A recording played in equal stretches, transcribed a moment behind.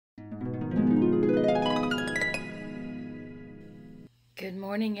Good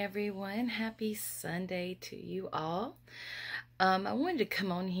morning, everyone. Happy Sunday to you all. I wanted to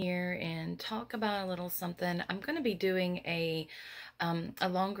come on here and talk about a little something. I'm going to be doing a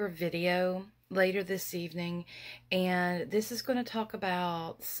longer video later this evening, and this is going to talk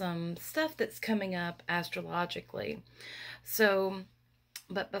about some stuff that's coming up astrologically.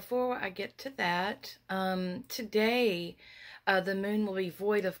 But before I get to that, today the moon will be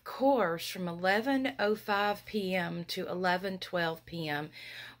void of course from 11:05 p.m. to 11:12 p.m.,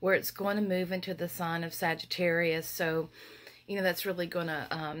 where it's going to move into the sign of Sagittarius. So, that's really going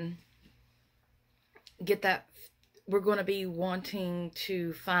to get that. We're going to be wanting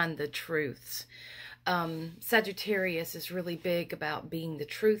to find the truths. Sagittarius is really big about being the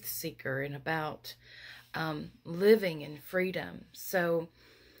truth seeker and about living in freedom. So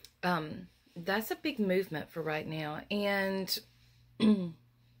that's a big movement for right now. And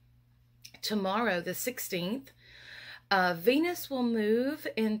tomorrow, the 16th, Venus will move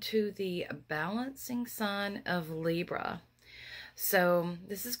into the balancing sign of Libra. So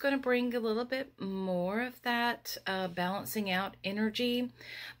this is going to bring a little bit more of that balancing out energy,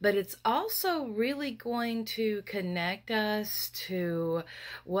 but it's also really going to connect us to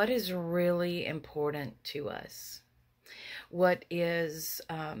what is really important to us. What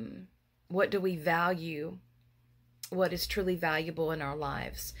do we value? What is truly valuable in our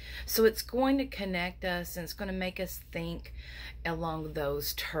lives? So it's going to connect us, and it's going to make us think along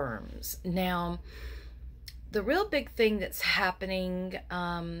those terms. Now, the real big thing that's happening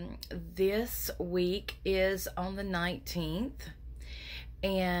this week is on the 19th,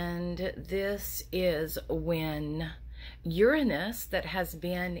 and this is when Uranus, that has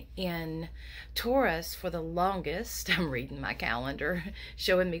been in Taurus for the longest, I'm reading my calendar,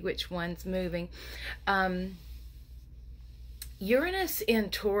 showing me which one's moving. Uranus in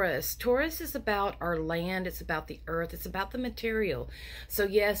Taurus. Taurus is about our land. It's about the earth. It's about the material. So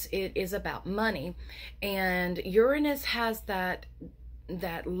yes, it is about money. And Uranus has that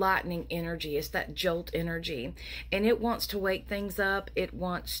lightning energy. It's that jolt energy. And it wants to wake things up. It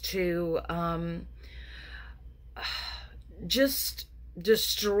wants to just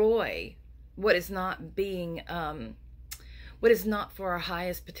destroy what is not being what is not for our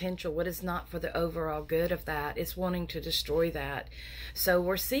highest potential, what is not for the overall good of that. It's wanting to destroy that. So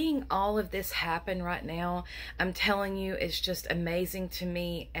we're seeing all of this happen right now. I'm telling you, it's just amazing to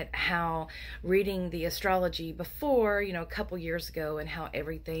me at how reading the astrology before, a couple years ago, and how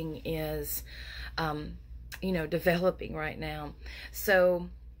everything is, developing right now. So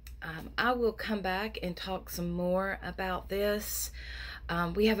I will come back and talk some more about this.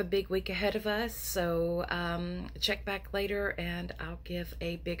 We have a big week ahead of us, so check back later and I'll give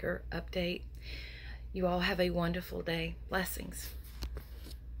a bigger update. You all have a wonderful day. Blessings.